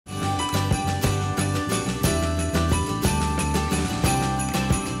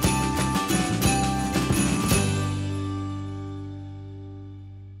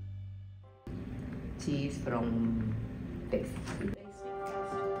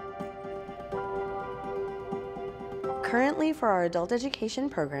Currently, for our adult education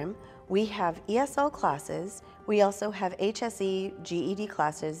program, we have ESL classes. We also have HSE GED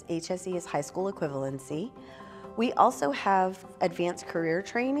classes. HSE is high school equivalency. We also have advanced career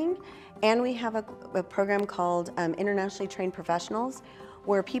training, and we have a program called Internationally Trained Professionals,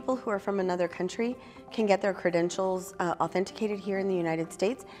 where people who are from another country can get their credentials authenticated here in the United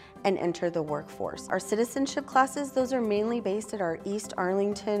States and enter the workforce. Our citizenship classes, those are mainly based at our East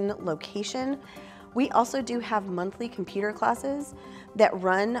Arlington location. We also do have monthly computer classes that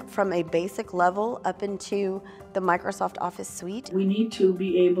run from a basic level up into the Microsoft Office suite. We need to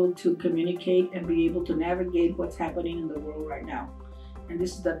be able to communicate and be able to navigate what's happening in the world right now. And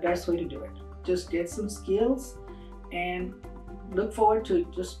this is the best way to do it. Just get some skills and look forward to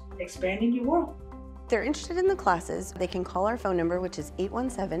just expanding your world. If they're interested in the classes, they can call our phone number, which is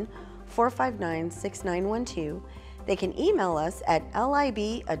 817-459-6912. They can email us at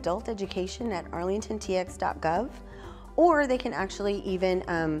libadulteducation@arlingtontx.gov, or they can actually even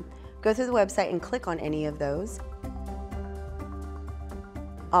go through the website and click on any of those.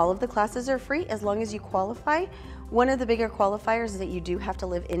 All of the classes are free as long as you qualify. One of the bigger qualifiers is that you do have to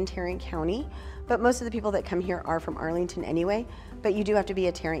live in Tarrant County, but most of the people that come here are from Arlington anyway, but you do have to be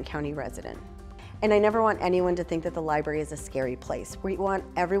a Tarrant County resident. And I never want anyone to think that the library is a scary place. We want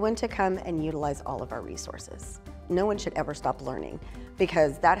everyone to come and utilize all of our resources. No one should ever stop learning,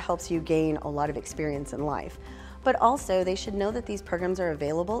 because that helps you gain a lot of experience in life. But also, they should know that these programs are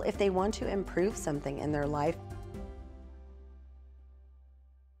available if they want to improve something in their life.